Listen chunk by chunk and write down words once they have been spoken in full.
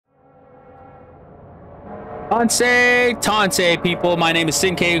Tonsei, people. My name is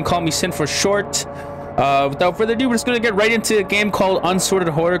Sin K. You can call me Sin for short. Without further ado, we're just gonna get right into a game called Unsorted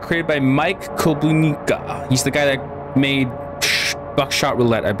Horror, created by Mike Kobunika. He's the guy that made Buckshot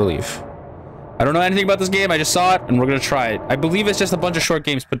Roulette, I believe. I don't know anything about this game. I just saw it, and we're gonna try it. I believe it's just a bunch of short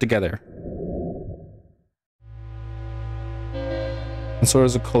games put together. Unsorted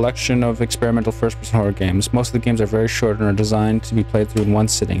is a collection of experimental first-person horror games. Most of the games are very short and are designed to be played through in one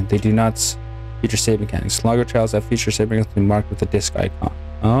sitting. They do not feature save mechanics. Longer trials that feature save mechanics will be marked with a disc icon.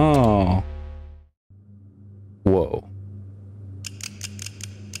 Oh. Whoa.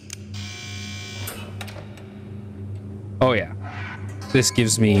 Oh yeah. This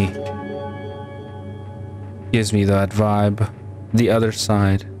gives me that vibe. The other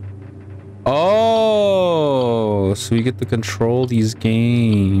side. Oh, so we get to control these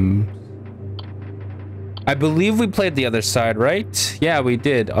games. I believe we played the other side, right? Yeah, we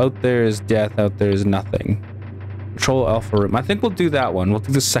did. Out there is death, out there is nothing. Control alpha room. I think we'll do that one. We'll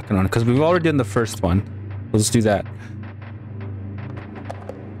do the second one because we've already done the first one. Let's do that.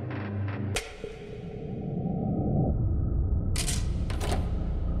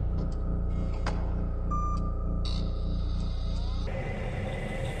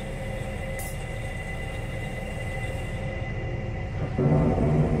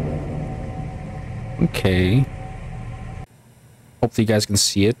 Okay. Hopefully you guys can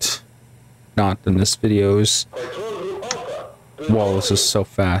see it. Not in this video's. Whoa, this is so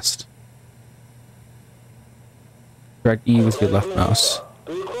fast. Drag E with your left mouse.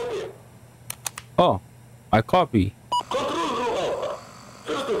 Oh, I copy. Control Room Alpha.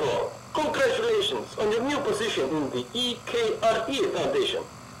 First of all, congratulations on your new position in the EKRE Foundation.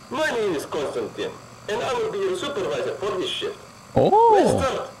 My name is Konstantin, and I will be your supervisor for this shift. Oh. Let's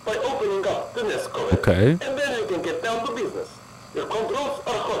start by opening up the nest cover. Okay. And then we can get down to business. Your controls are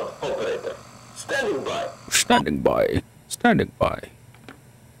hot, operator. Standing by. Standing by. Standing by.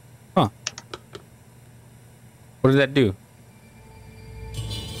 Huh. What did that do?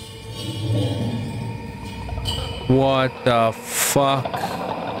 What the fuck?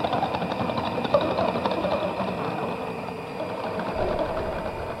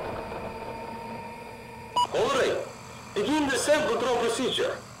 Alright. Begin the self-control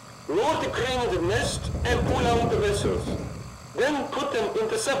procedure. Lower the crane in the nest and pull out the vessels. Then put them in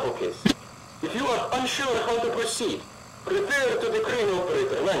the sample case. If you are unsure how to proceed, refer to the crane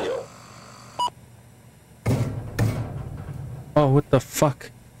operator manual. Oh, what the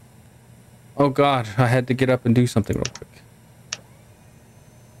fuck? Oh god, I had to get up and do something real quick.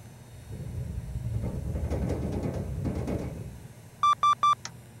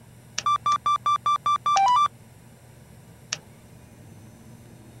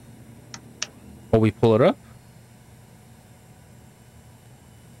 Oh, we pull it up?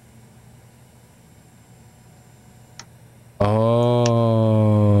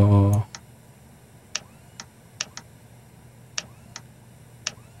 Oh.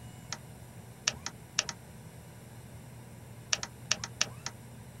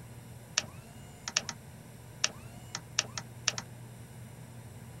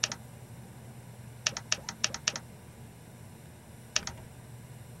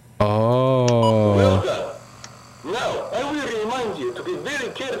 Oh. Well done. Now, I will remind you to be very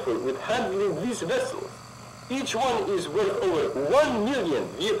careful with handling these vessels. Each one is worth over 1 million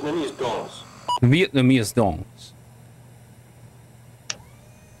Vietnamese dongs. Vietnamese dongs.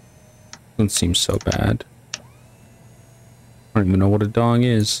 Doesn't seem so bad. I don't even know what a dong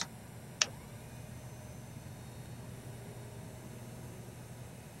is.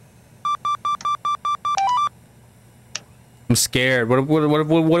 I'm scared. What are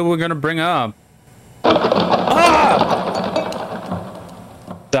we gonna bring up?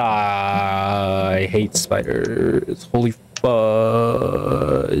 I hate spiders. Holy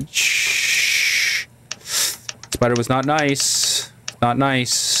fudge. Spider was not nice. Not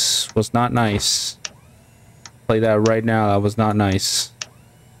nice. Was not nice. Play that right now. That was not nice.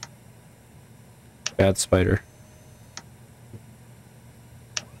 Bad spider.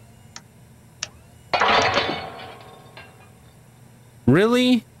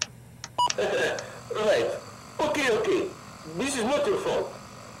 Really? Right. Okay. This is not your fault.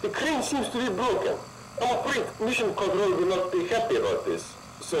 The crane seems to be broken. I'm afraid Mission Control will not be happy about this.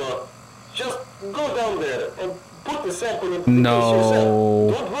 So, just go down there and put the sample into the case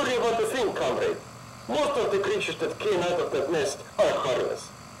yourself. Don't worry about the thing, comrade. Most of the creatures that came out of that nest are harmless.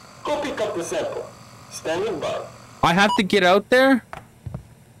 Go pick up the sample. Standing by. I have to get out there?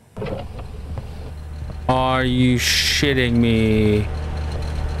 Are you shitting me?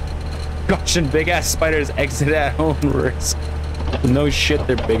 Gosh, and big ass spiders exit at own risk. No shit,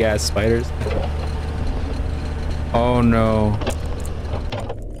 they're big ass spiders. Oh no.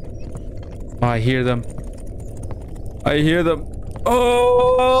 Oh, I hear them. I hear them.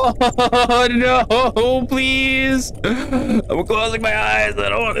 Oh no, please. I'm closing my eyes. I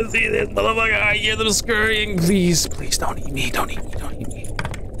don't want to see this motherfucker. I hear them scurrying. Please, please don't eat me. Don't eat me. Don't eat me.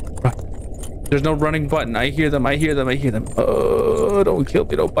 Run. There's no running button. I hear them. I hear them. I hear them. Oh, don't kill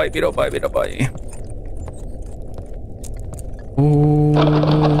me. Don't bite me. Don't bite me. Don't bite me. Oh.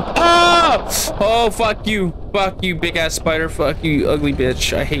 Ah! Oh, fuck you. Fuck you, big ass spider. Fuck you, ugly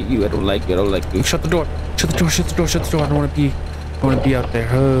bitch. I hate you. I don't like you. I don't like you. Shut the door. Shut the door. Shut the door. Shut the door. I don't want to be. I want to be out there.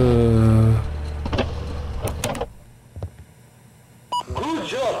 Good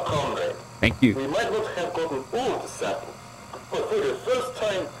job, comrade. Thank you. We might not have gotten all the samples, but for the first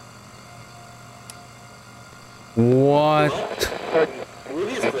time... What?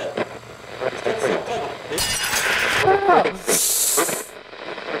 Release that. Is that some type of...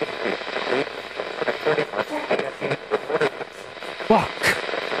 Fuck.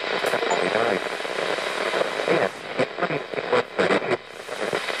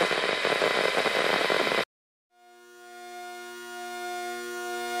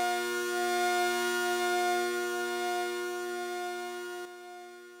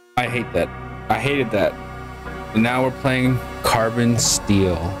 I hate that. I hated that. And now we're playing Carbon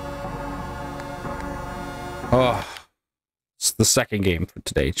Steel. Oh, it's the second game for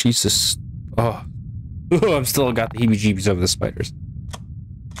today. Jesus. Oh, I'm still got the heebie-jeebies over the spiders.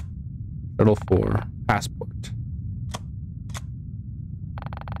 Shuttle 4, passport.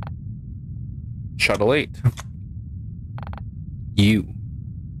 Shuttle 8. You.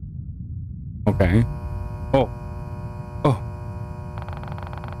 Okay. Oh. Oh.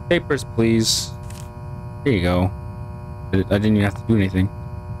 Papers, please. There you go. I didn't even have to do anything.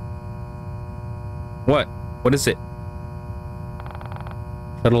 What? What is it?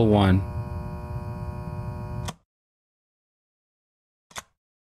 Shuttle 1.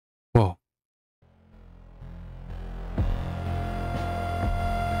 Whoa.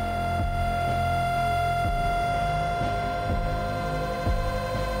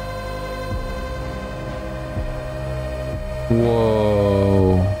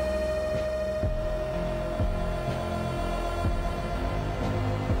 Whoa.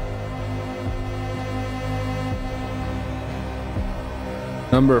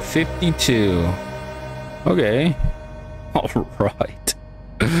 Number 52. Okay. All right.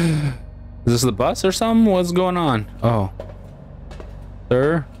 Is this the bus or something? What's going on? Oh.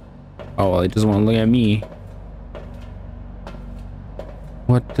 Sir? Oh, well, he doesn't want to look at me.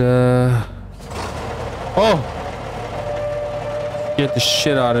 What, Oh! Get the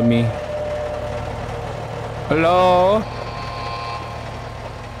shit out of me. Hello?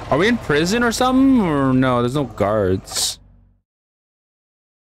 Are we in prison or something? Or no, there's no guards.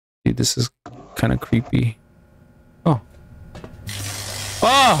 Dude, this is kind of creepy. Oh.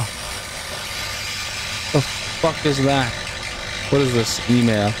 Oh! The fuck is that? What is this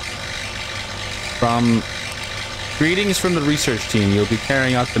email? From... Greetings from the research team. You'll be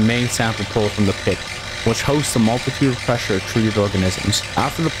carrying out the main sample pull from the pit, which hosts a multitude of pressure-treated organisms.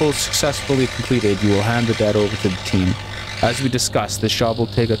 After the pull is successfully completed, you will hand the data over to the team. As we discussed, this job will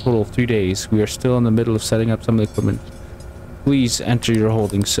take a total of 3 days. We are still in the middle of setting up some of the equipment. Please enter your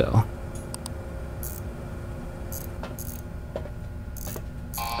holding cell.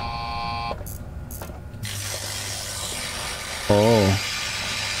 Oh.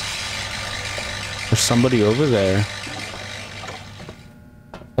 There's somebody over there.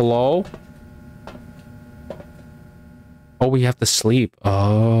 Hello? Oh, we have to sleep.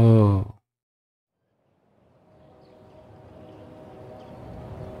 Oh.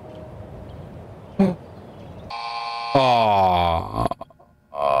 Oh.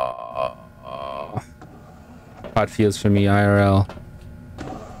 How it feels for me, IRL.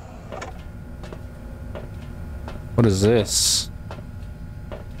 What is this?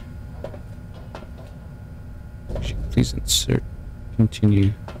 Please insert.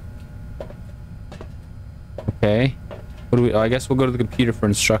 Continue. Okay. What do we... I guess we'll go to the computer for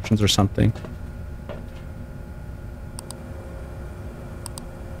instructions or something.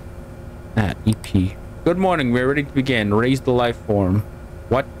 EP. Good morning. We're ready to begin. Raise the life form.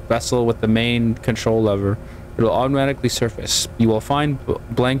 What vessel with the main control lever? It will automatically surface. You will find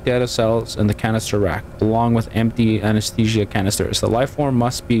blank data cells in the canister rack, along with empty anesthesia canisters. The life form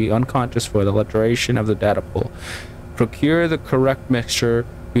must be unconscious for the duration of the data pull. Procure the correct mixture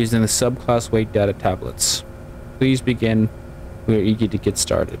using the subclass weight data tablets. Please begin. We are eager to get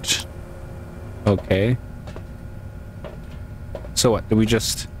started. Okay. So what? Do we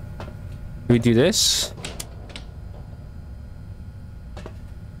just... Do we do this?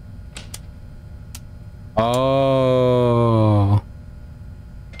 Oh.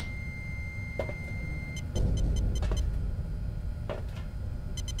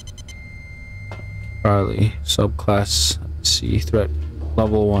 Charlie, subclass C, threat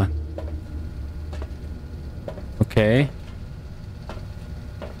level 1. Okay.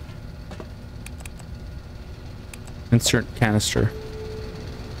 Insert canister.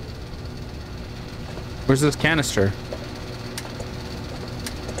 Where's this canister?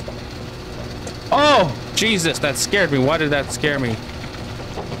 Oh! Jesus, that scared me. Why did that scare me?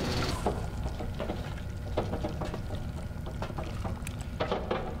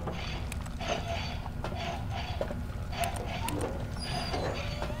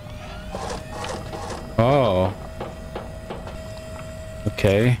 Oh.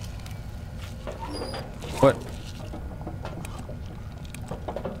 Okay. What?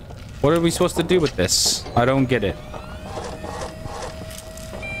 What are we supposed to do with this? I don't get it.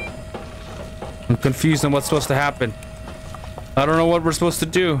 I'm confused on what's supposed to happen. I don't know what we're supposed to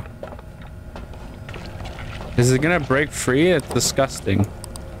do. Is it gonna break free? It's disgusting.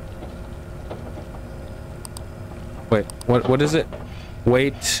 Wait, what is it?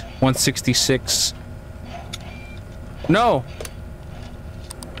 Weight 166. No!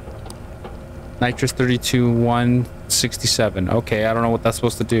 Nitrous 32, 167. Okay, I don't know what that's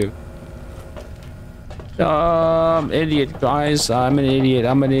supposed to do. Idiot, guys. I'm an idiot.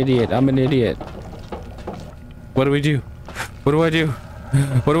 I'm an idiot. I'm an idiot. What do we do? What do I do?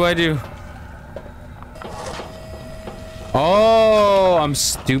 What do I do? Oh, I'm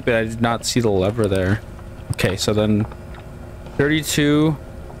stupid. I did not see the lever there. Okay, so then 32,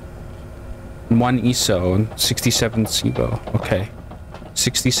 1 ESO, and 67 SIBO. Okay.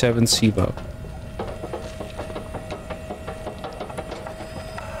 67 SIBO.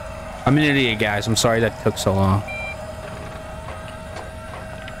 I'm an idiot, guys. I'm sorry that took so long.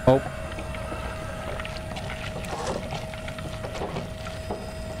 Oh.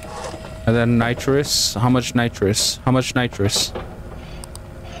 And then nitrous. How much nitrous? How much nitrous?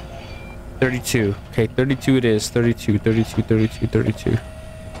 32. Okay, 32 it is. 32, 32, 32, 32.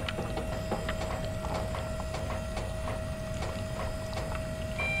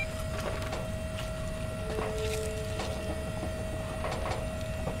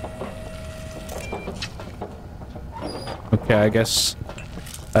 Okay, I guess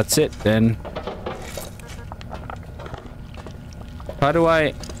that's it then. How do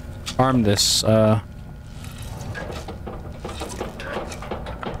I arm this? Oh.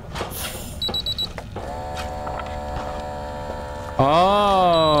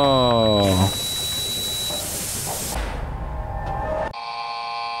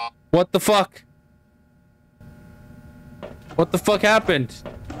 What the fuck? What the fuck happened?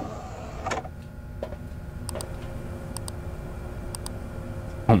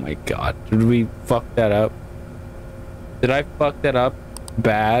 Oh my god, did we fuck that up? Did I fuck that up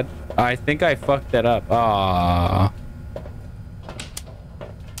bad? I think I fucked that up. Ah.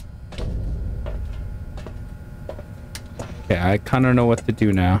 Okay, I kind of know what to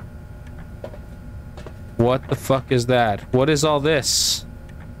do now. What the fuck is that? What is all this?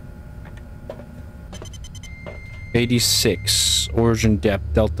 86. Origin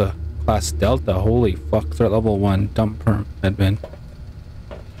depth. Delta. Class Delta. Holy fuck. Threat level 1. Dump perm. Admin.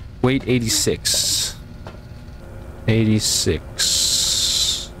 Weight 86.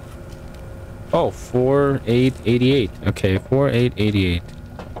 86. Oh, 4888. Okay, 4888.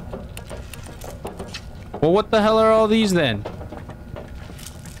 Well, what the hell are all these then?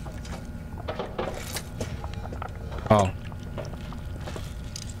 Oh.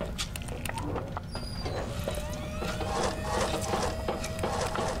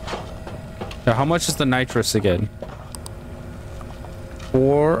 Now, how much is the nitrous again?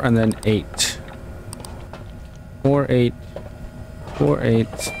 4 and then 8. 4, 8. 4, 8.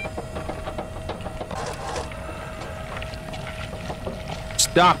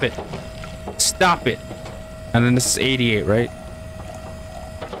 Stop it. Stop it. And then this is 88, right?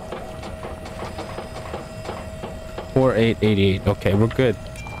 4, 8, 88. Okay, we're good.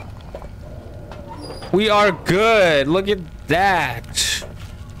 We are good. Look at that.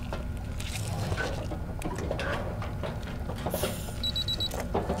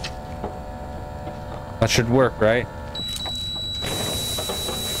 That should work, right?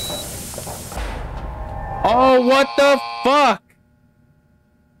 Oh, what the fuck?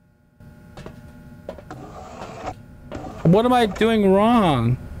 What am I doing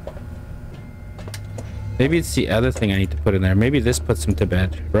wrong? Maybe it's the other thing I need to put in there. Maybe this puts him to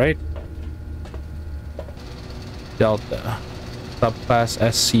bed, right? Delta. Subclass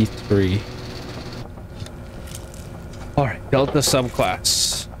SC3. Alright, Delta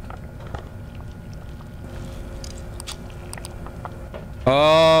subclass.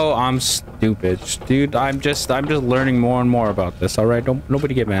 Oh, I'm stupid. Dude, I'm just learning more and more about this, alright?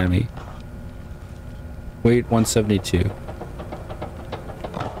 Nobody get mad at me. Weight 172.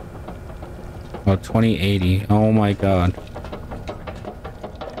 Oh, 2080. Oh my god.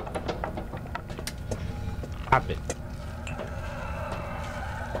 Stop it.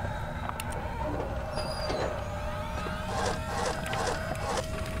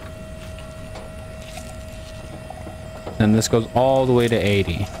 And this goes all the way to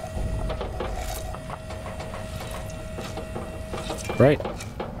 80. Right.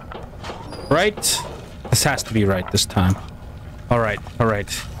 Right. This has to be right this time. All right. All right.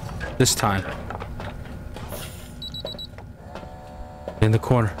 This time. In the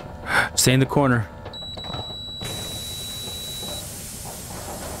corner. Stay in the corner.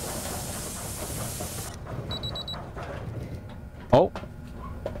 Oh.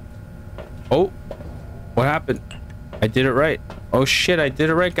 Oh. What happened? I did it right. Oh shit, I did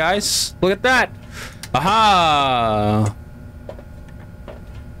it right, guys. Look at that. Aha.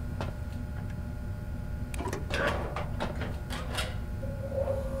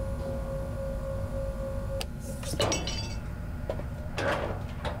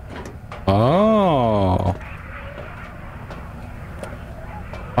 Oh.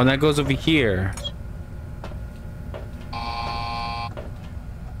 Oh, and that goes over here.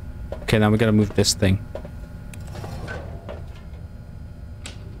 Okay, now we gotta move this thing.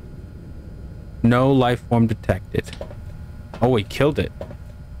 No life form detected. Oh, we killed it.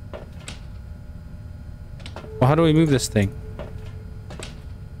 Well, how do we move this thing?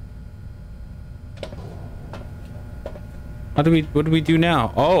 How do we, what do we do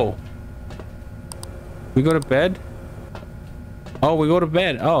now? Oh. We go to bed? Oh, we go to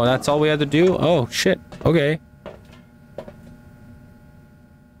bed. Oh, that's all we had to do? Oh, shit. Okay.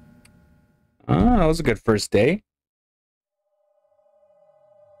 Ah, that was a good first day.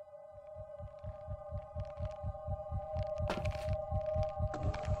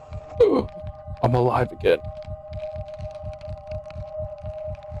 I'm alive again.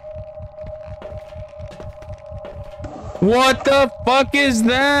 What the fuck is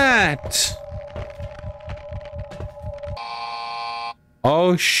that?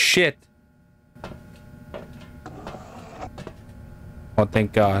 Oh shit. Oh,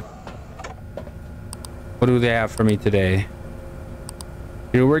 thank God. What do they have for me today?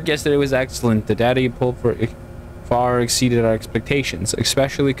 Your work yesterday was excellent. The data you pulled for far exceeded our expectations,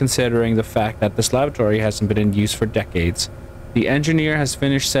 especially considering the fact that this laboratory hasn't been in use for decades. The engineer has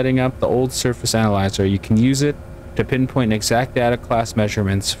finished setting up the old surface analyzer. You can use it to pinpoint exact data class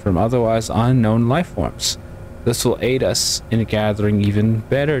measurements from otherwise unknown life forms. This will aid us in gathering even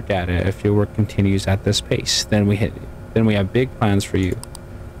better data if your work continues at this pace. Then we have big plans for you.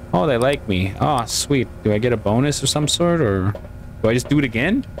 Oh, they like me. Oh, sweet. Do I get a bonus of some sort, or do I just do it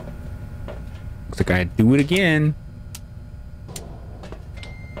again? Looks like I do it again.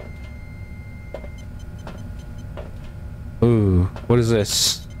 Ooh, what is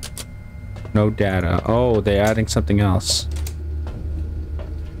this? No data. Oh, they're adding something else.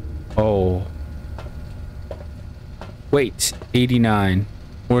 Oh. Weight, 89.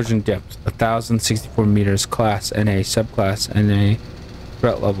 Origin depth, 1,064 meters. Class, NA. Subclass, NA.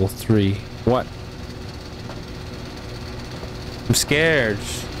 Threat level 3. What? I'm scared.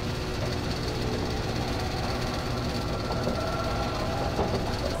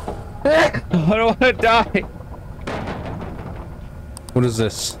 I don't want to die. What is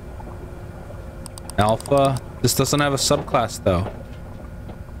this? Alpha? This doesn't have a subclass though.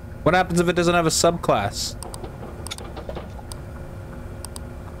 What happens if it doesn't have a subclass?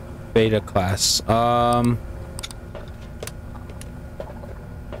 Beta class.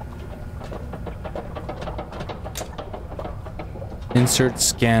 Insert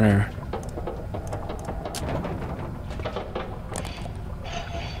scanner.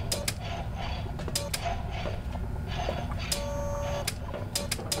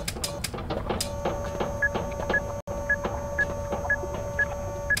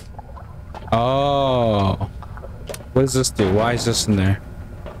 Oh. What does this do? Why is this in there?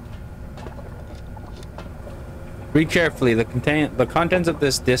 Read carefully. The contents of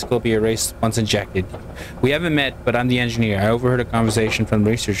this disk will be erased once injected. We haven't met, but I'm the engineer. I overheard a conversation from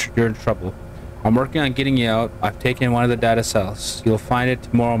the researcher. You're in trouble. I'm working on getting you out. I've taken one of the data cells. You'll find it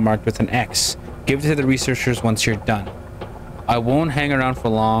tomorrow marked with an X. Give it to the researchers once you're done. I won't hang around for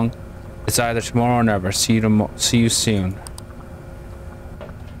long. It's either tomorrow or never. See you soon.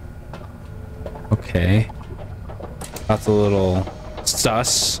 Okay. That's a little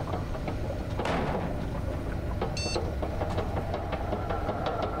sus.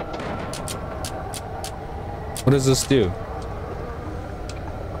 What does this do?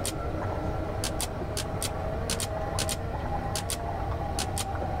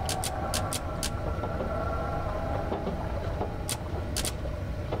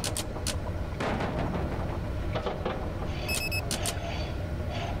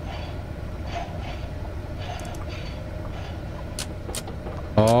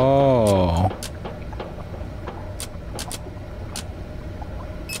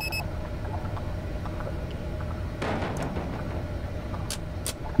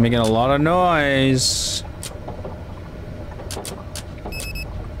 Making a lot of noise.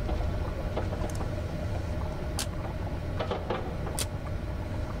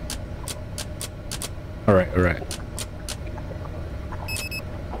 All right.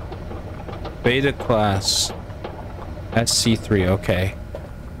 Beta class. SC3, okay.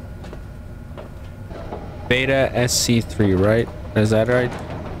 Beta SC3, right? Is that right?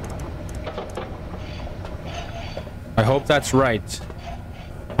 I hope that's right.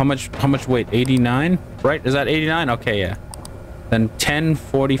 How much weight? 89? Right? Is that 89? Okay, yeah. Then 10,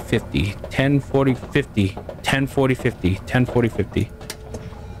 40, 50. 10, 40, 50. 10, 40, 50. 10, 40, 50.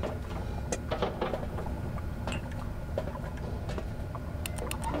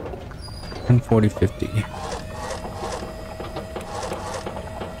 And 40, 50.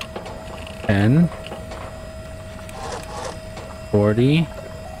 10, 40.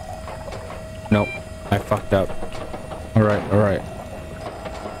 Nope, I fucked up. All right.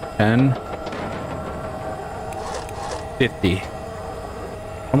 10, 50.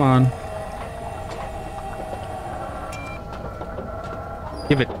 Come on.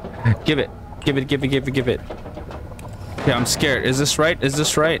 Give it. Yeah, I'm scared. Is this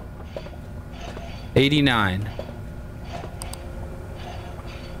right? 89.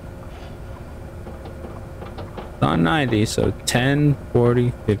 On 90, so 10,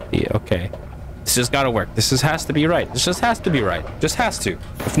 40, 50. Okay. This just gotta work. Has to be right. This just has to be right. Just has to.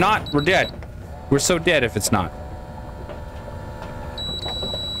 If not, we're dead. We're so dead if it's not.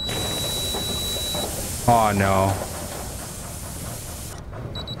 Oh, no.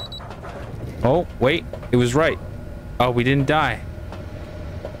 Oh, wait. It was right. Oh, we didn't die.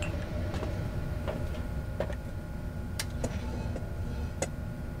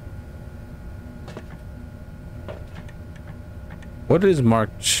 What is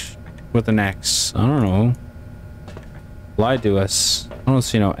marked with an X? I don't know. Lie to us. I don't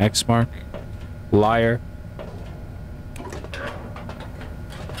see no X mark. Liar.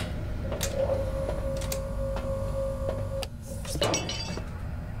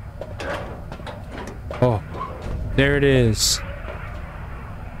 Oh, there it is.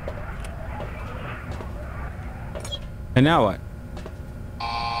 And now what?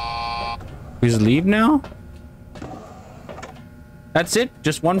 We just leave now? That's it?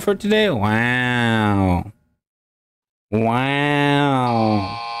 Just one for today? Wow.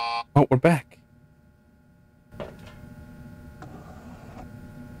 Wow. Oh, we're back.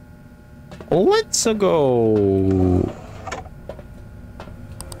 Let's go.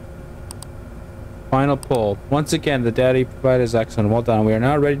 Final pull. Once again, the data you provided is excellent. Well done. We are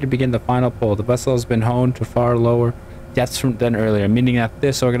now ready to begin the final pull. The vessel has been honed to far lower depths than earlier, meaning that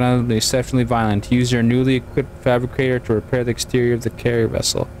this organism is exceptionally violent. Use your newly equipped fabricator to repair the exterior of the carrier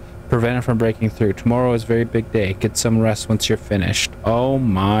vessel. Prevent it from breaking through. Tomorrow is a very big day. Get some rest once you're finished. Oh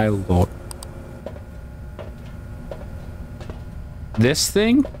my lord. This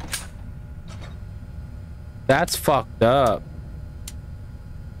thing? That's fucked up.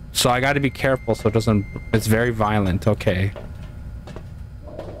 So I gotta be careful so it doesn't... It's very violent. Okay.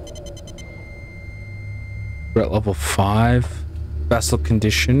 We're at level 5. Vessel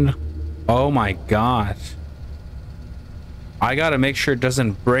condition. Oh my god. I gotta make sure it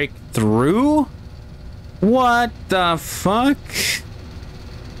doesn't break through? What the fuck?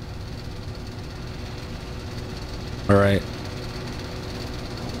 Alright.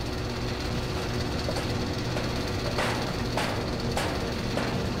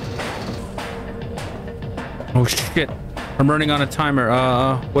 Oh shit. I'm running on a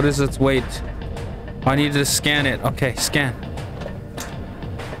timer. What is its weight? I need to scan it. Okay, scan.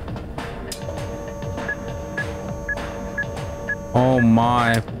 Oh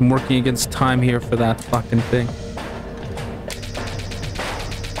my, I'm working against time here for that fucking thing.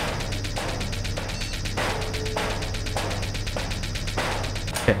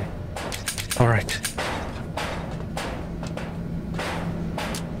 Okay. All right.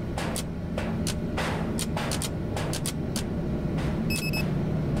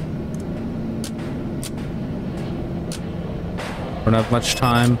 Don't have much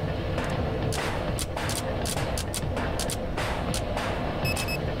time.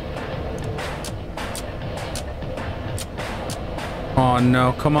 Oh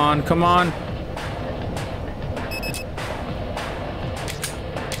no, come on, come on.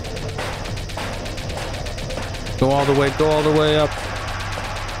 Go all the way up.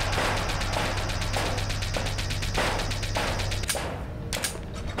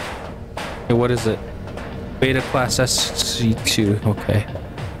 Okay, what is it? Beta class SC2, okay.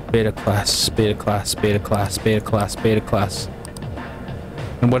 Beta class.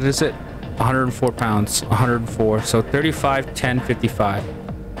 And what is it? 104 pounds. 104. So 35, 10, 55.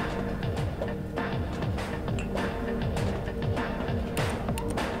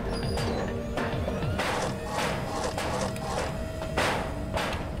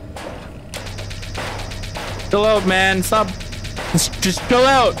 Chill out, man. Stop. Just chill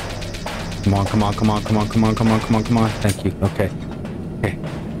out. Come on, come on, come on, come on, come on, come on, come on, come on. Thank you. Okay. Okay.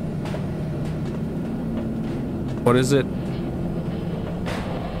 What is it?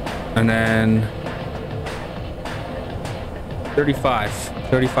 And then 35.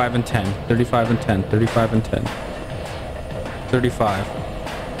 35 and 10. 35 and 10. 35 and 10. 35.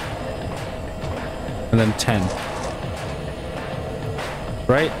 And then 10.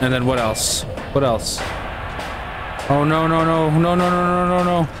 Right? And then what else? What else? Oh, no, no, no. No, no, no, no, no,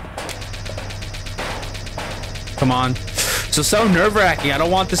 no. Come on. So nerve-wracking. I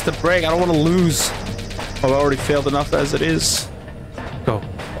don't want this to break. I don't want to lose. I've already failed enough as it is. Go.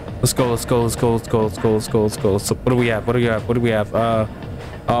 Let's go. Let's go. Let's go. Let's go. Let's go. Let's go. Let's go. Let's go. What do we have? What do we have? What do we have?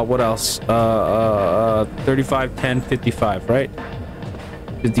 What else? 35, 10, 55, right?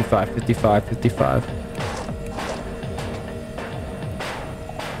 55, 55, 55.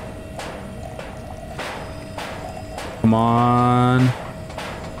 Come on.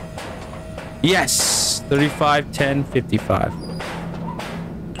 Yes! 35, 10, 55.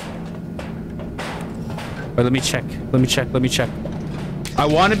 Wait, let me check. Let me check. Let me check. I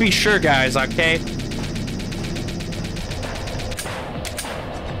want to be sure, guys, okay?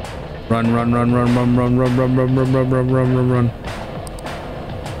 Run, run, run, run, run, run, run, run, run, run, run, run, run, run, run.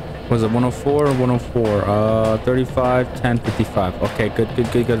 Was it 104 or 104? 35, 10, 55. Okay, good,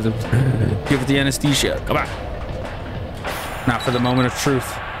 good, good, good. Give it the anesthesia. Come on. Now for the moment of truth.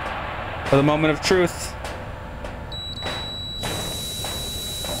 For the moment of truth.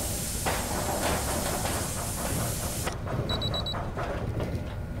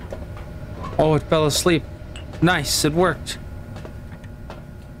 Oh, it fell asleep. Nice, it worked.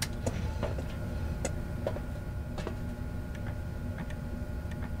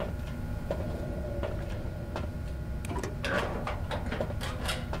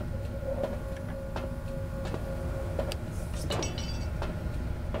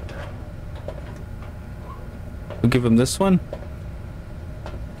 We'll give him this one.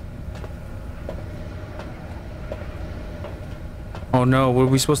 Oh no, were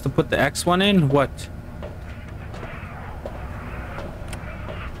we supposed to put the X one in? What?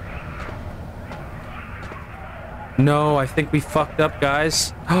 No, I think we fucked up,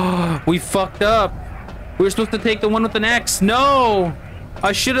 guys. We fucked up. We were supposed to take the one with an X. No!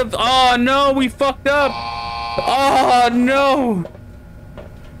 I should have... Oh no, we fucked up. Oh no!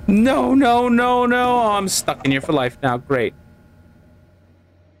 No, no, no, no. Oh, I'm stuck in here for life now. Great.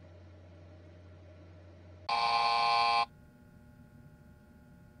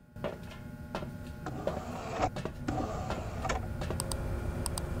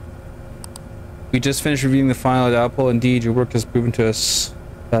 We just finished reviewing the final output. Indeed, your work has proven to us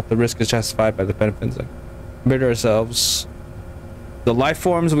that the risk is justified by the benefits. Compared to ourselves, the life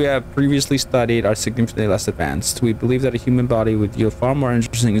forms we have previously studied are significantly less advanced. We believe that a human body would yield far more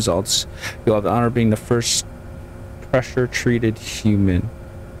interesting results. You'll have the honor of being the first pressure-treated human.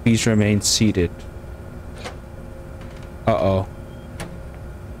 Please remain seated. Uh-oh.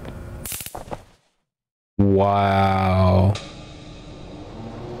 Wow.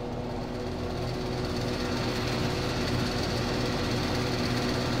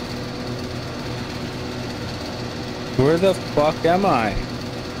 Where the fuck am I?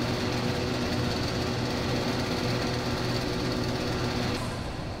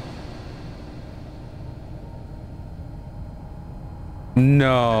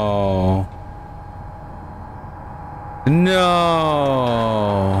 No.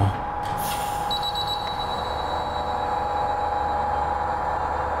 No.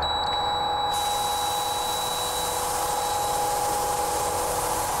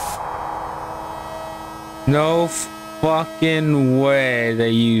 No fucking way they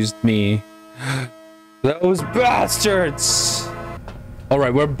used me. Those bastards. All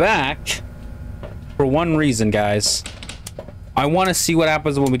right, we're back for one reason, guys. I want to see what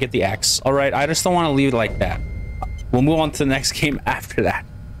happens when we get the X. All right, I just don't want to leave it like that. We'll move on to the next game after that.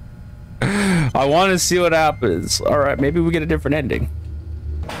 I want to see what happens. All right, maybe we get a different ending.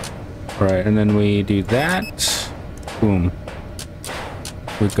 All right, and then we do that. Boom.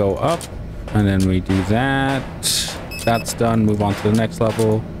 We go up, and then we do that. That's done. Move on to the next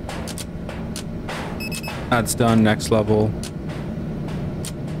level. That's done. Next level.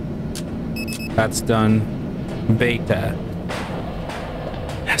 That's done. Beta.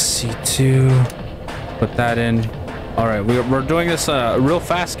 SC2. Put that in. All right, we're doing this real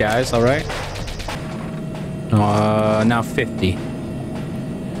fast, guys. All right. Now 50.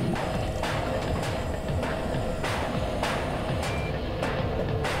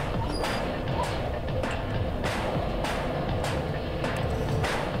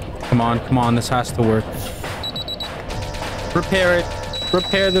 Come on, come on, this has to work. Repair it.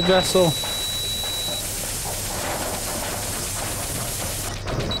 Repair the vessel.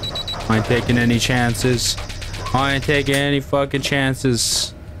 I ain't taking any chances. I ain't taking any fucking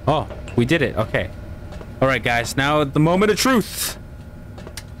chances. Oh, we did it. Okay. All right, guys. Now at the moment of truth.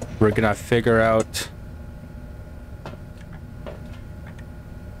 We're gonna figure out...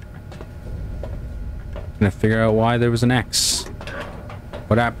 why there was an X.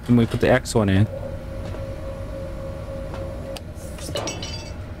 What happened when we put the X one in?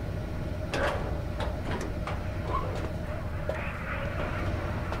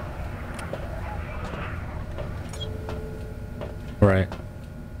 Right.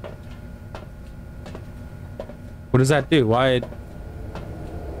 What does that do? Why?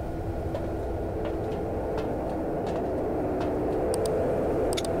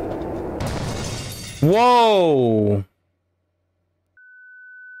 Whoa!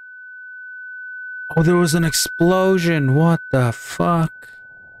 Oh, there was an explosion. What the fuck?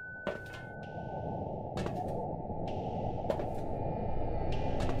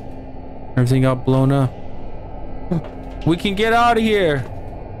 Everything got blown up. We can get out of here.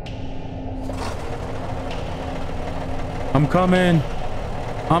 I'm coming.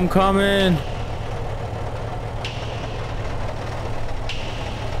 I'm coming.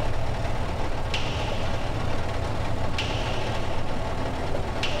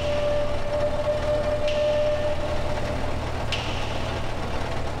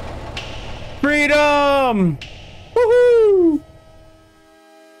 Freedom! Woohoo!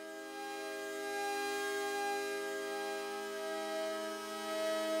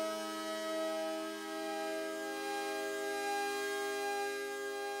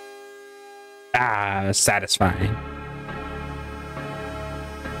 Ah, satisfying.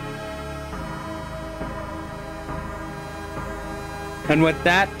 And with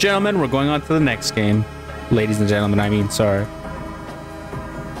that, gentlemen, we're going on to the next game. Ladies and gentlemen, I mean, sorry.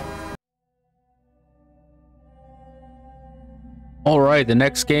 All right, the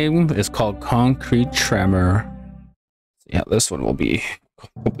next game is called Concrete Tremor. Yeah, this one will be...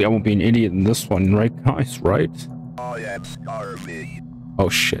 Hopefully I won't be an idiot in this one, right, guys? Right? I am starving. Oh,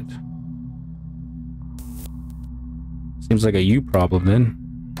 shit. Seems like a you problem, then.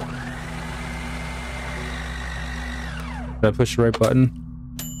 Did I push the right button?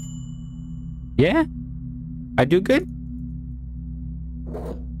 Yeah? I do good?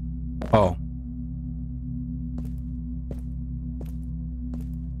 Oh.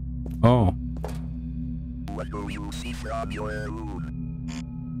 Oh. What do you see from your room?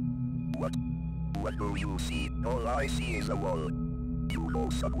 What do you see? All I see is a wall. You know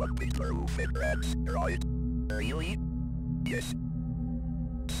someone with a roof and rats, right? Really? Yes.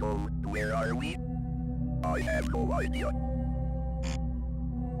 So, where are we? I have no idea.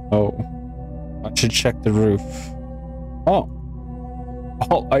 Oh. I should check the roof. Oh.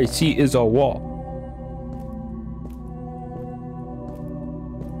 All I see is a wall.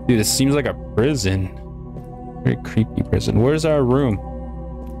 Dude, this seems like a prison. Very creepy prison. Where's our room?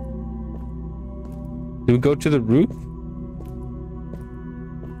 Do we go to the roof?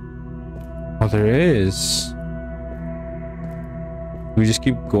 Oh, there is. Do we just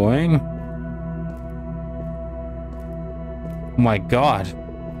keep going? Oh my god.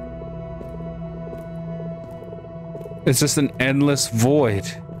 It's just an endless void.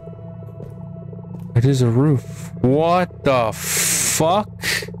 It is a roof. What the fuck?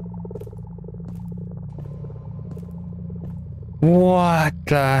 What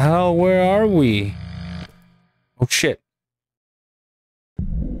the hell? Where are we? Oh shit.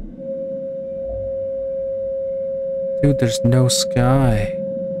 Dude, there's no sky.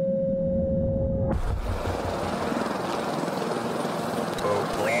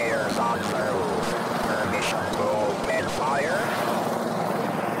 Players on the roof. Permission to open fire.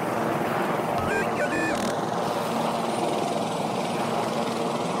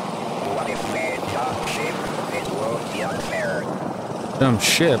 What if they jump ship? It won't be unfair. Jump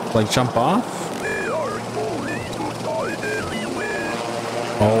ship? Like jump off? They are going to die anyway.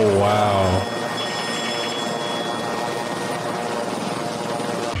 Oh wow.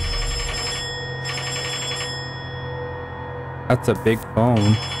 That's a big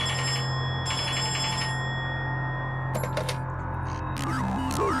phone. The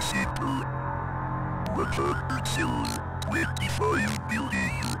rules are simple. 100 cells, 25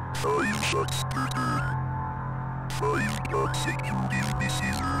 buildings, 5 shots per turn. 5 consecutive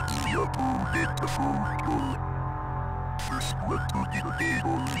misses earns the opponent a phone call. First one to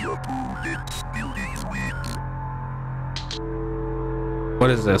disable the opponent's buildings wins. What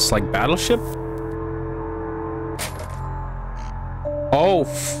is this? Like Battleship? Oh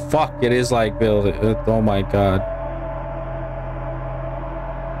fuck, it is like build it. Oh my god.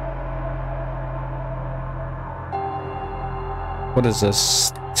 What is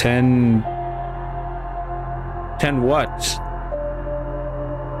this? 10... 10 what?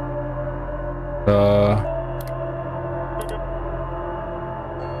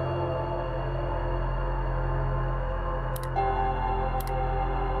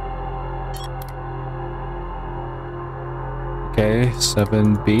 Okay,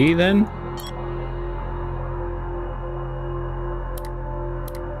 7B then?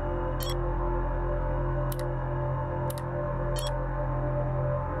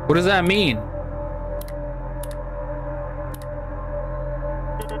 What does that mean?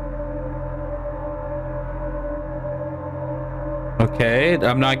 Okay,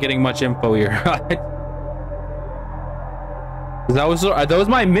 I'm not getting much info here. Are those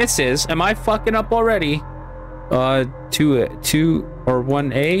my misses? Am I fucking up already? 2 or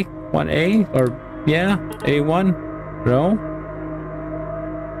 1A? 1A? Or yeah, A1? No?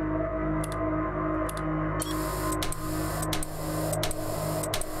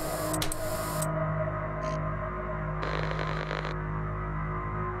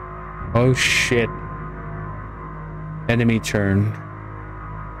 Oh shit. Enemy turn.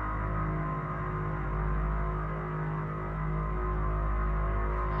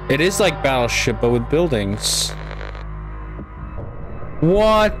 It is like Battleship, but with buildings.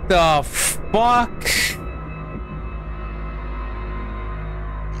 What the fuck?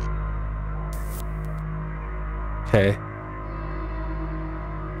 Okay.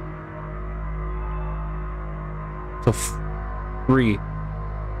 So 3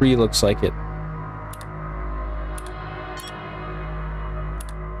 looks like it.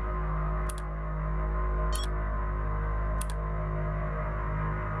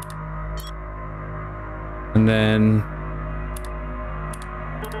 And then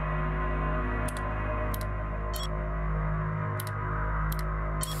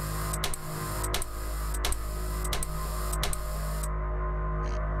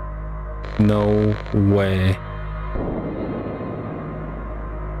no way.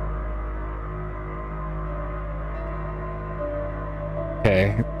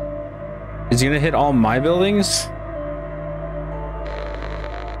 Okay. Is he gonna hit all my buildings?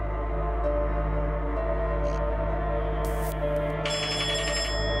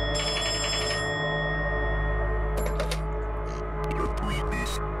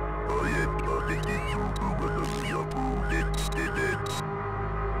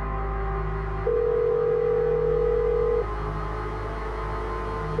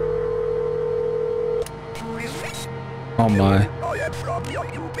 Oh my. I am from the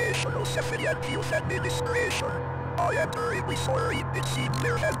Occupational Safety and Health Administration. I am terribly sorry. It seems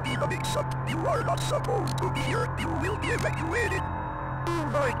there has been a mix-up. You are not supposed to be here. You will be evacuated. Oh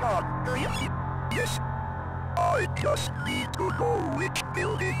my god, really? Yes. I just need to know which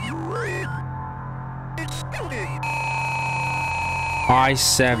building you were in. It's building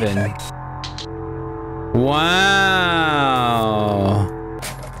I-7. Wow.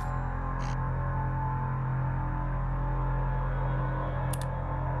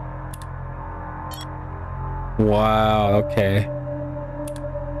 Wow, okay.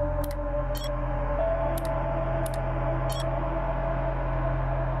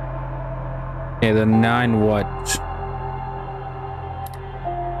 Okay, the 9 what?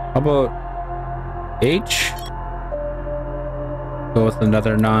 How about H? Go with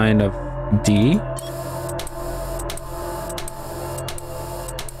another 9 of D.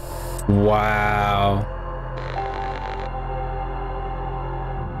 Wow.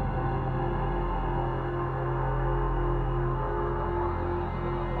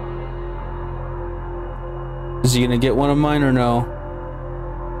 Is he gonna get one of mine or no?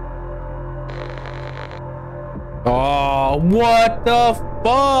 Oh, what the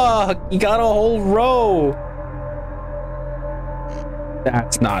fuck? He got a whole row.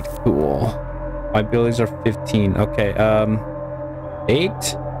 That's not cool. My buildings are 15. Okay,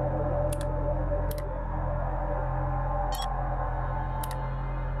 8.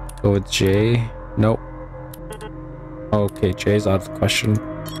 Go with J. Nope. Okay, J's out of the question.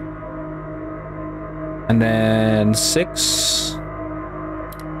 And then 6.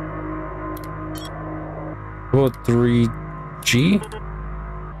 Go with 3G.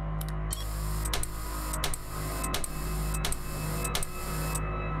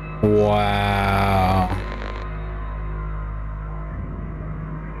 Wow.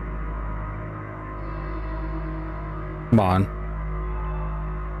 Come on.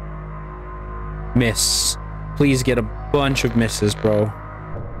 Miss. Please get a bunch of misses, bro.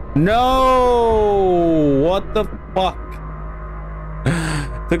 No! What the fuck?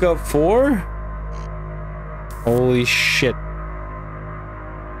 Took out 4? Holy shit.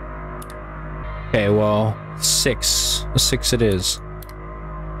 Okay, well, 6. A 6 it is.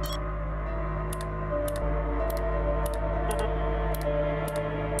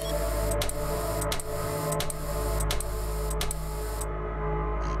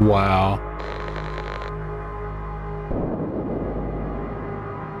 Wow.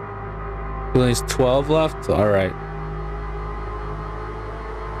 There's 12 left? Alright.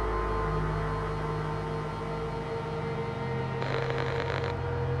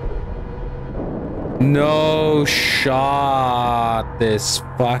 No shot, this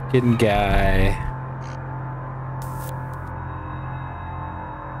fucking guy.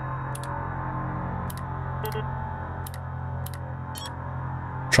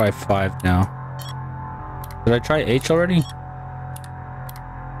 Try 5 now. Did I try H already?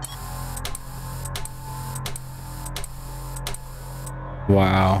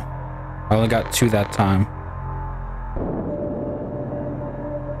 Wow. I only got 2 that time.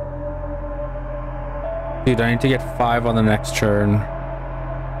 Dude, I need to get 5 on the next turn.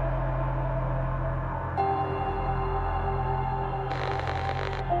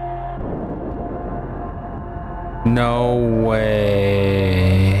 No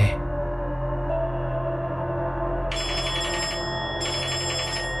way.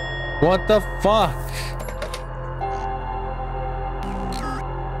 What the fuck?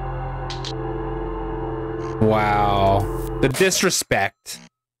 Wow. The disrespect.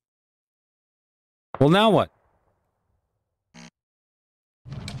 Well, now what?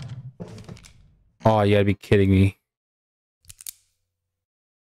 Oh, you gotta be kidding me.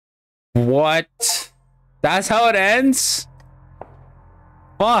 What? That's how it ends?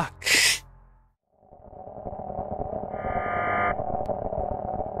 Fuck.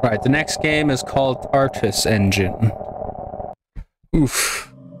 Right, the next game is called Artis Engine.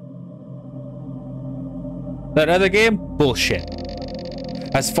 Oof. That other game? Bullshit.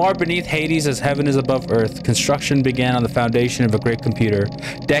 As far beneath Hades as heaven is above earth, construction began on the foundation of a great computer.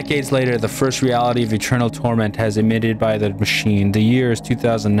 Decades later, the first reality of eternal torment has emitted by the machine. The year is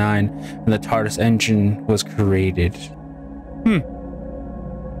 2009, and the TARDIS engine was created.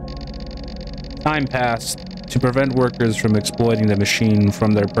 Time passed. To prevent workers from exploiting the machine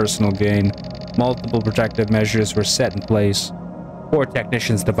from their personal gain, multiple protective measures were set in place. 4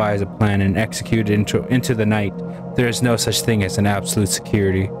 technicians devised a plan and executed into the night. There is no such thing as an absolute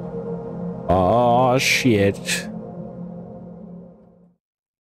security. Oh shit.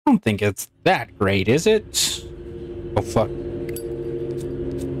 I don't think it's that great, is it? Oh fuck.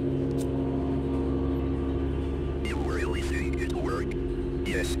 You really think it'll work?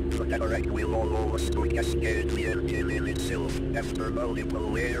 Yes, the cataract will almost cascade the engine in itself. After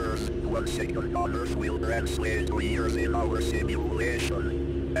multiple layers, 1 second on Earth will translate to years in our simulation.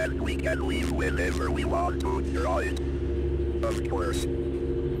 And we can leave whenever we want to try it. Of course.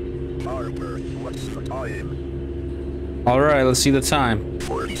 Harper, what's the time? Alright, let's see the time.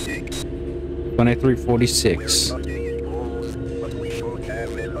 46. 23:46. We're cutting it close, but we should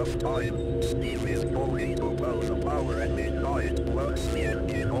have enough time. Steve is going to pull the power at midnight. Once the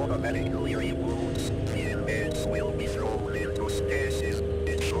engine automatically reboots, the inmates will be thrown into stasis.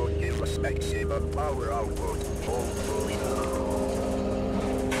 It should give us maximum power output, hopefully.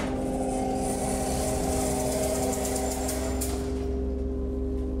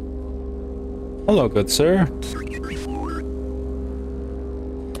 Hello, good sir. Circuitry floor.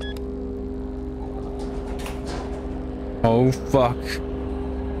 Oh fuck.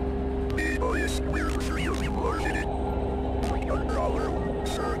 Yes, we're 3 of you are in it. Controller,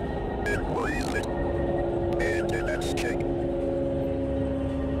 sir. And what is it? And then let's check.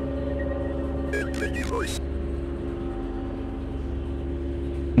 And the device.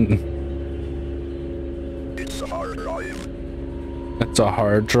 It's a hard drive. That's a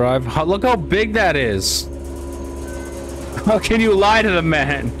hard drive. Look how big that is. How can you lie to the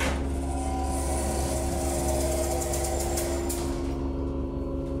man?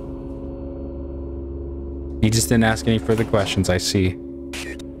 He just didn't ask any further questions, I see.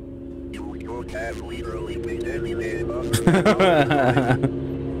 Shit. You don't have literally picked any name up.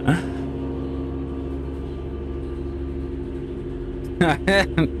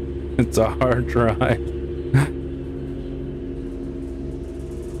 It's a hard drive.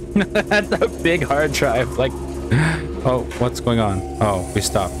 That's a big hard drive. Like, oh, what's going on? Oh, we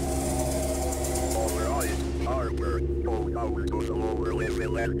stopped. Alright, Harper, go down to the lower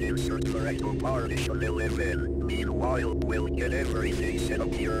level and insert the rectal partition 11. Meanwhile, we'll get everything set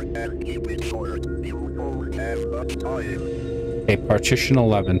up here and keep it short. You don't have much time. Okay, partition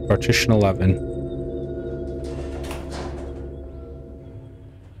 11. Partition 11.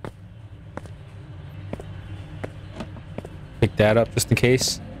 Pick that up just in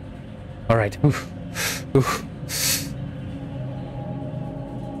case. All right. Oof. Oof.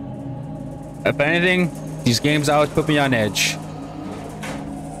 If anything, these games always put me on edge.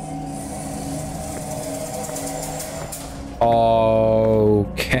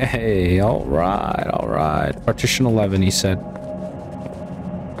 Okay, all right. Partition 11, he said.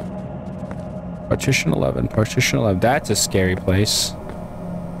 Partition 11. That's a scary place.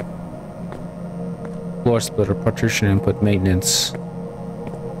 Floor splitter, partition input, maintenance.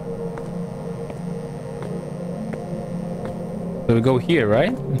 So we go here,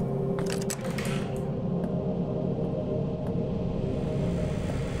 right?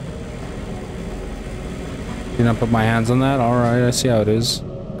 Did not put my hands on that? Alright, I see how it is.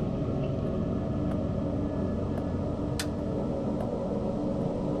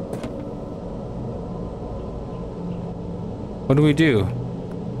 What do we do?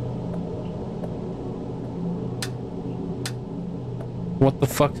 What the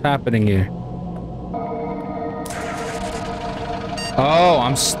fuck's happening here? Oh,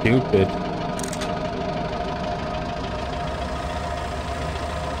 I'm stupid.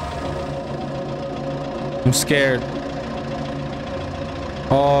 I'm scared.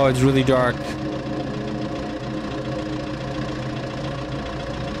 Oh, it's really dark.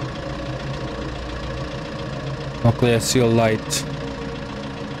 Luckily, I see a light.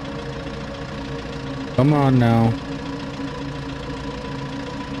 Come on now.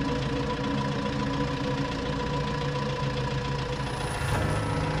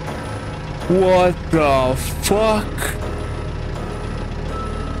 What the fuck?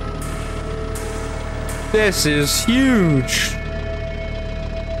 This is huge.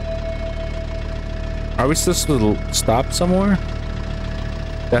 Are we supposed to stop somewhere?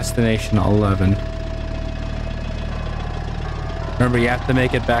 Destination 11. Remember, you have to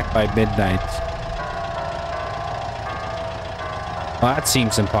make it back by midnight. Well, that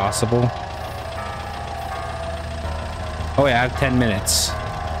seems impossible. Oh yeah, I have 10 minutes.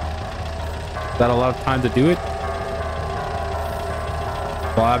 Is that a lot of time to do it?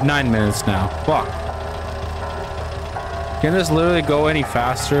 Well, I have 9 minutes now. Fuck. Can this literally go any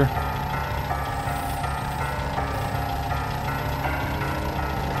faster?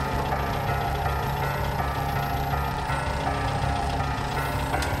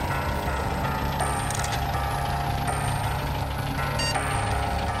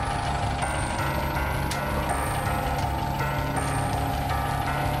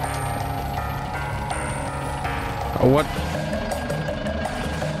 What?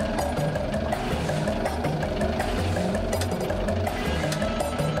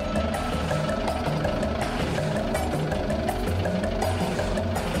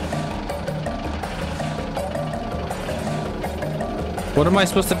 What am I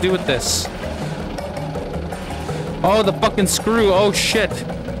supposed to do with this? Oh, the fucking screw. Oh, shit.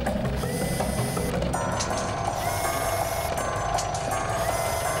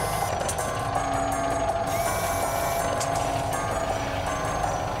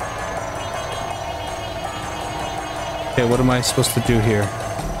 Okay, what am I supposed to do here?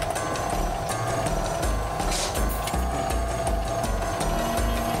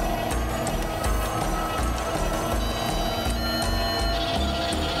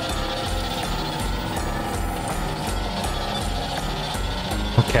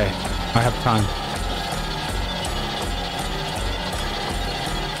 Okay, I have time.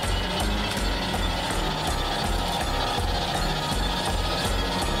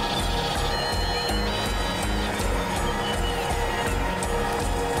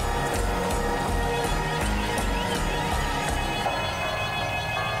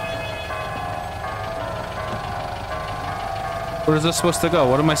 Where is this supposed to go?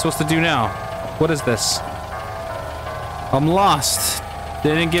 What am I supposed to do now? What is this? I'm lost. They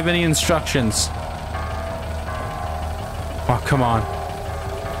didn't give any instructions. Oh, come on.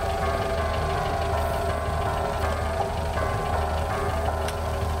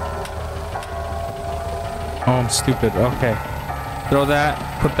 Oh, I'm stupid. Okay. Throw that.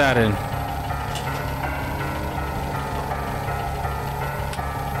 Put that in.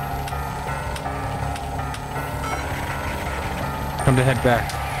 Time to head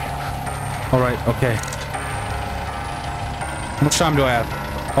back. All right. Okay. How much time do I have?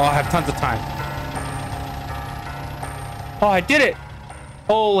 Oh, I have tons of time. Oh, I did it!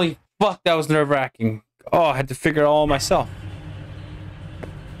 Holy fuck, that was nerve-wracking. Oh, I had to figure it all myself.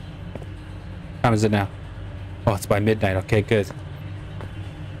 What time is it now? Oh, it's by midnight. Okay, good.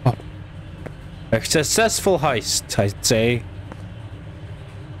 Oh. A successful heist, I'd say.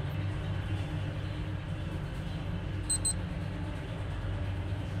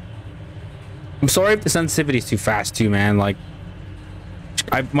 I'm sorry if the sensitivity is too fast too, man. Like,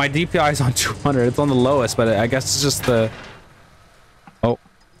 my DPI is on 200. It's on the lowest, but I guess it's just the...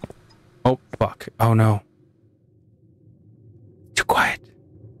 Oh. Oh, fuck. Oh, no. Too quiet.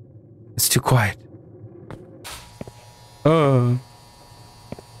 It's too quiet. Oh,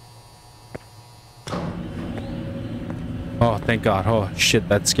 thank God. Oh, shit.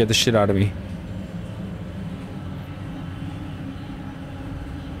 That scared the shit out of me.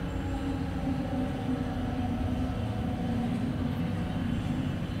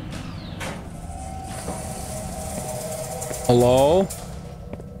 Hello?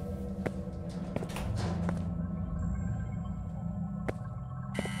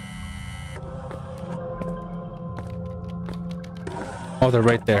 Oh, they're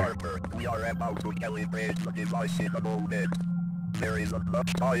right there. We are about to calibrate the device in a moment. There isn't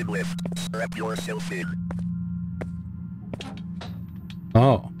much time left. Strap yourself in.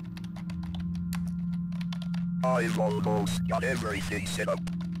 Oh. I've almost got everything set up.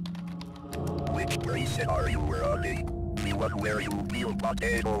 Which preset are you running? The one where you peel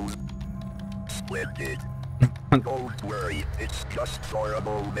potatoes? Splendid. Don't worry, it's just for a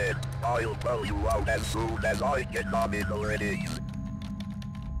moment. I'll pull you out as soon as I get nominal ready.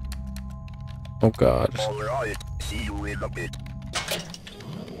 Oh, God. Alright, see you in a bit.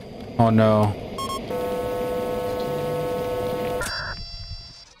 Oh, no.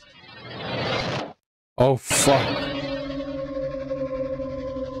 Oh, fuck.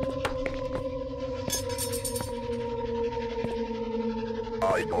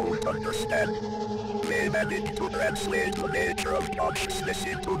 I don't understand. They managed to translate the nature of consciousness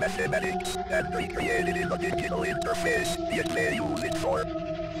into mathematics and recreate it in a digital interface, yet they use it for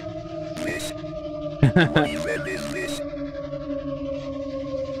this. What even is this?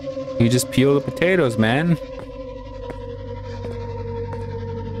 You just peel the potatoes, man.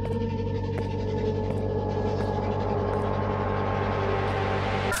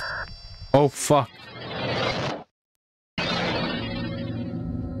 Oh, fuck.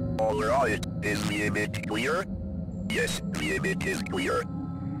 Alright, is the image clear? Yes, the image is clear.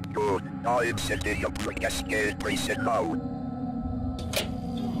 Good, I'm setting up the cascade preset now.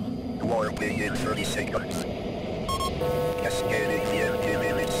 Warping in 30 seconds. Cascading the engine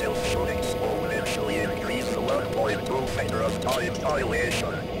in itself should exponentially increase the 1.2 factor of time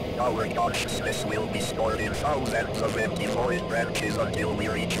dilation. Our consciousness will be stored in thousands of empty void branches until we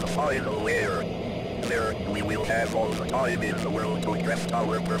reach the final layer. There, we will have all the time in the world to craft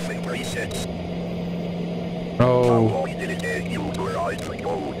our perfect presets. Oh. How long did it take you to write the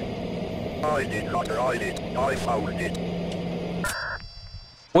code? I did not write it, I found it.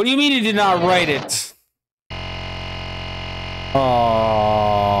 What do you mean you did not write it?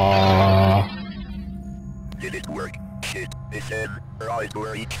 Oh. Did it work? Shit, it said, right to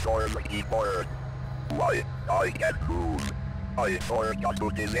reach for the keyboard. Why, I can't move. I forgot to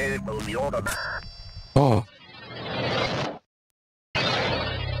disable the auto. Oh.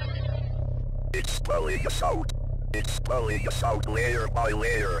 It's spelling us out. It's spelling us out layer by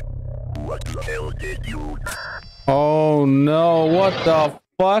layer. What the hell did you... Oh no, what the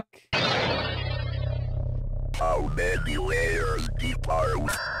fuck? How many layers deep are we?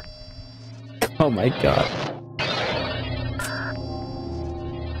 Oh my God.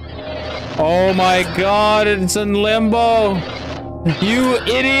 Oh my God, it's in limbo. You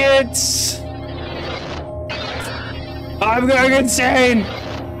idiots. I'm going insane.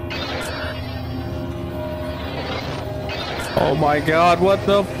 Oh my God, what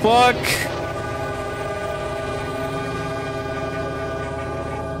the fuck?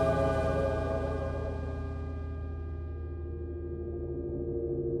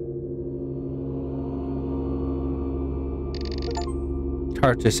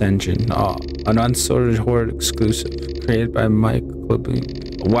 Tartus Engine. Oh, an unsorted horde exclusive. Created by Mike Clipping.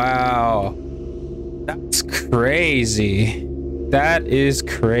 Wow. That's crazy. That is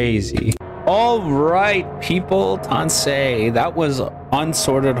crazy. All right, people. Tansei. That was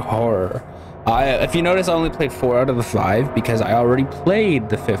Unsorted Horror. If you notice, I only played 4 out of the 5 because I already played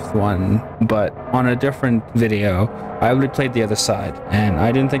the 5th one, but on a different video. I already played the other side, and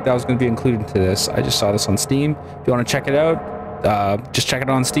I didn't think that was going to be included into this. I just saw this on Steam. If you want to check it out, just check it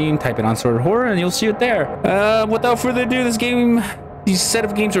on Steam, type in Unsorted Horror, and you'll see it there. Without further ado, these set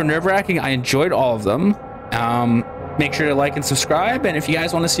of games are nerve-wracking. I enjoyed all of them. Make sure to like and subscribe, and if you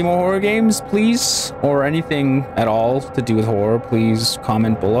guys want to see more horror games, please, or anything at all to do with horror, please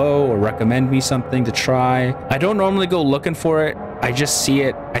comment below or recommend me something to try. I don't normally go looking for it. I just see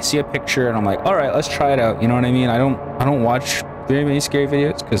it. I see a picture, and I'm like, all right, let's try it out. You know what I mean? I don't watch very many scary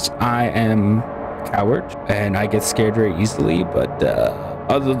videos because I am a coward and I get scared very easily. But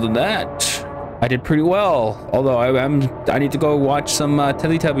other than that, I did pretty well. Although I need to go watch some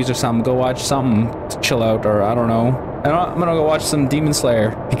Teletubbies or something. Go watch something to chill out, or I don't know. And I'm gonna go watch some Demon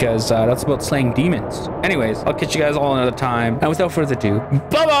Slayer because that's about slaying demons. Anyways, I'll catch you guys all another time. And without further ado,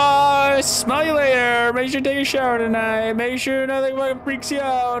 bye-bye! Smell you later! Make sure to take a shower tonight. Make sure nothing fucking freaks you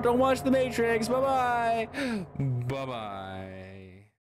out. Don't watch The Matrix. Bye-bye. Bye-bye.